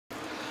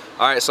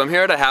Alright, so I'm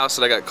here at a house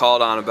that I got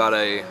called on about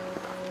a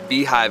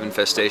beehive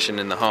infestation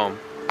in the home.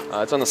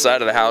 It's on the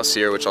side of the house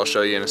here, which I'll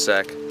show you in a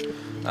sec.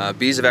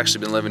 Bees have actually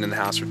been living in the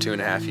house for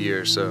 2.5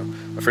 years, so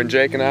my friend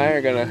Jake and I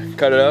are gonna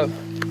cut it up.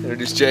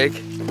 Introduce Jake.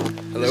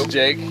 Hello. This is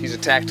Jake. He's a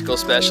tactical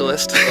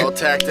specialist. All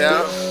tacked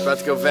out. About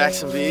to go vac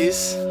some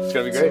bees. It's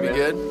gonna be great, man.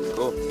 It's gonna be good.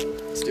 Cool.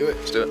 Let's do it.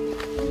 Let's do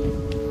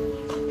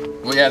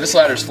it. Well, yeah, this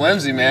ladder's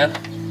flimsy, man.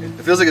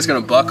 It feels like it's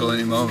gonna buckle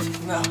any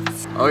moment. No.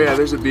 Oh yeah,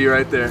 there's a bee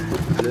right there.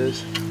 It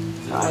is.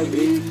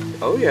 Honeybee.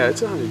 Oh yeah,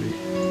 it's a honeybee.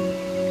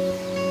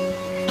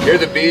 Here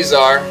the bees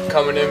are,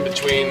 coming in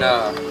between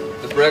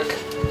the brick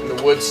and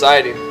the wood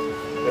siding.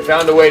 They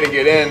found a way to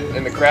get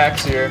in the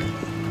cracks here,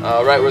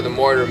 right where the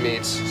mortar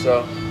meets.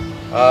 So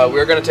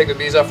we're going to take the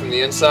bees out from the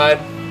inside,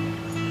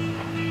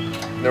 and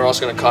then we're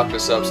also going to caulk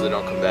this up so they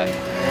don't come back.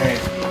 All right.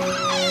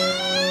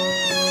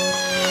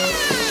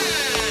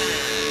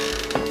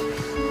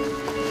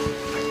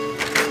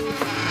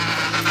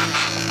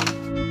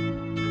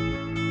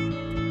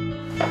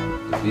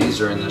 The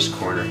bees are in this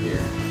corner here.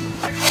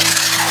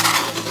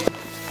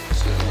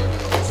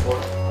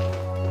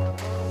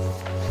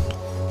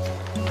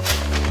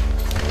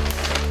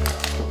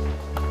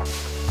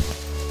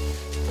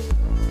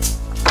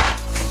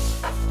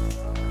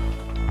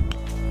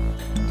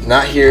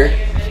 Not here.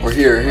 We're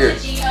here.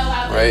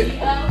 Right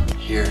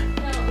here.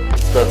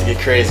 It's about to get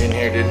crazy in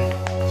here, dude.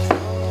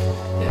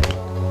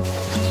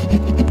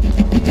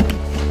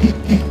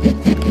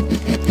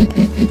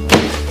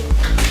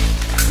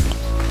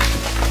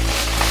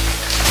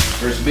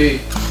 First bee.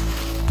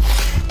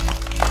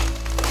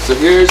 So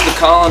here's the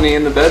colony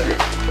in the bedroom.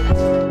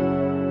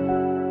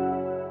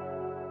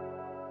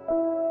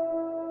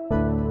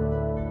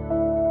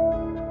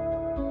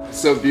 It's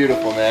so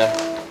beautiful,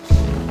 man.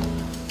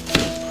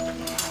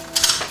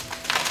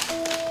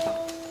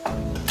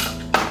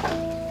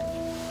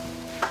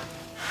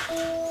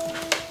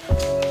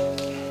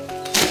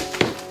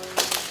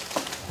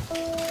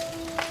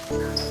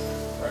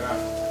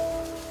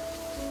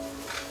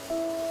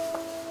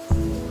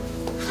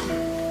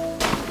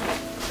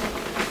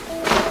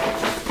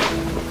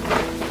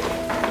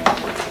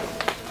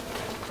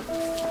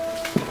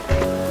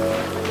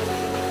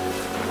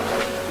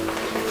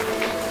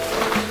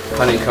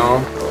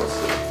 Honeycomb.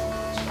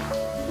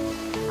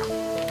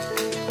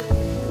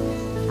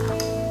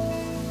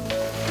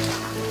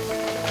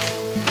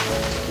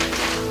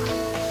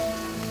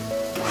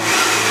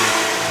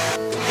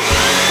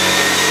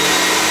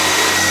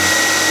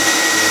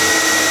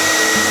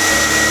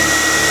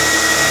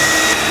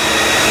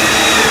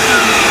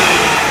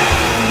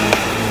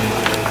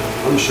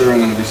 I'm sure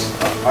I'm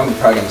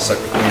probably gonna suck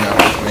the queen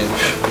out. I mean,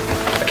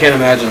 I can't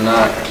imagine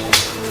not.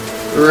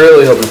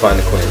 Really hoping to find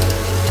the queen.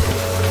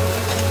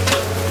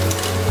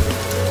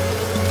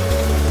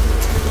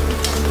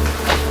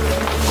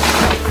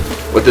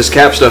 What this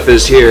cap stuff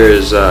is here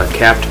is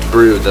capped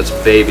brood. That's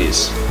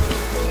babies.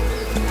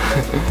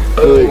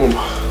 Boom.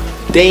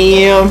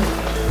 Damn.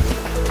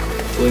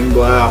 Bling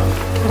blow.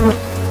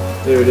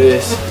 There it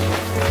is.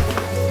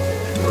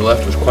 We're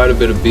left with quite a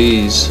bit of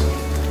bees.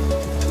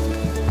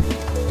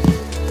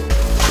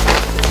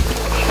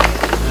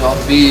 There's all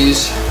the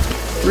bees.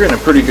 We're getting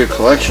a pretty good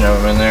collection of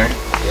them in there.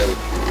 Yeah.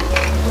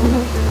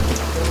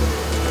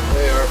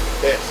 They are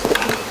pissed.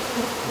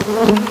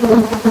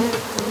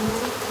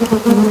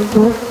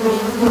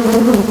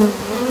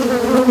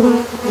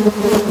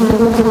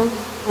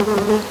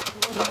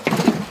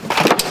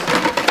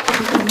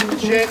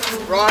 Shit,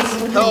 Ross,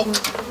 help.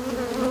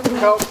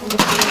 Help.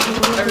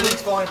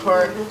 Everything's falling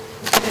apart. I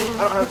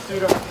don't have a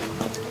suit on.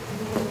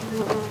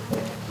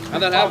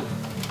 How'd that happen?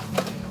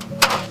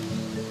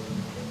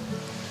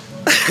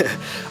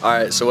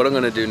 Alright, so what I'm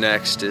going to do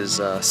next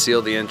is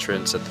seal the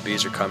entrance that the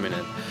bees are coming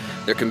in.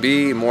 There can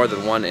be more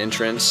than one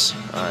entrance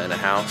in a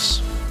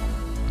house.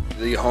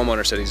 The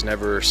homeowner said he's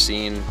never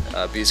seen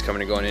bees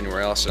coming and going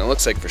anywhere else, and it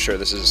looks like for sure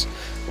this is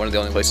one of the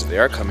only places they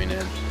are coming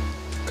in.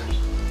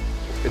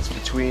 It's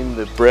between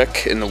the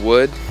brick and the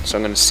wood, so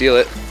I'm going to seal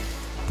it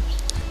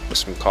with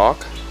some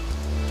caulk,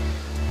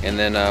 and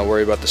then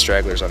worry about the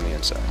stragglers on the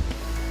inside.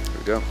 Here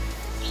we go.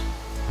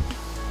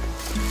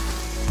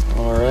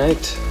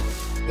 Alright,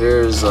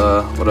 here's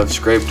what I've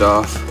scraped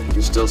off. You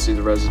can still see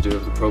the residue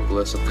of the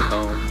propolis of the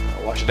comb.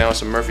 I'll wash it down with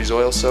some Murphy's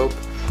oil soap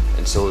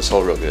and seal this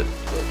hole real good.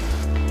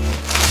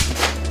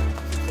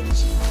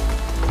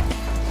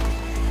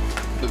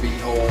 The bee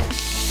hole.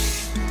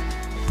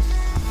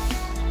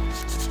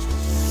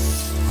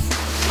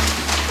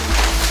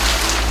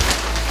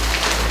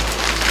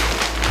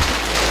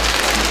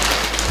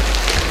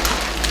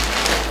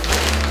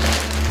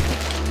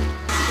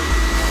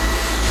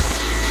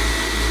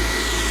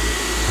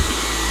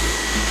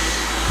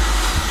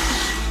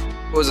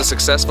 It was a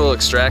successful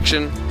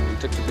extraction. We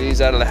took the bees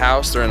out of the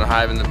house. They're in a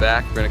hive in the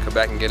back. We're going to come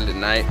back and get it at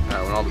night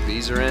when all the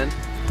bees are in.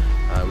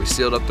 We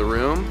sealed up the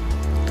room.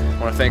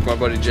 I want to thank my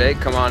buddy Jake.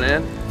 Come on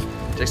in.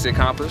 Jake's the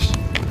accomplished.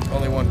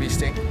 Only one bee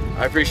sting.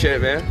 I appreciate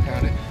it, man.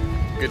 Got it.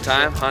 Good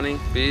time, honey,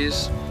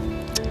 bees.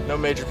 No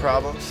major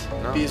problems.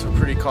 No. Bees were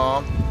pretty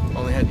calm.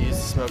 Only had to use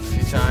the smoke a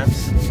few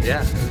times.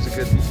 Yeah, it was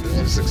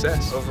a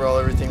success. Overall,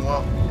 everything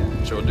well.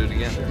 Yeah, sure we'll do it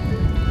again.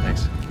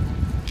 Thanks.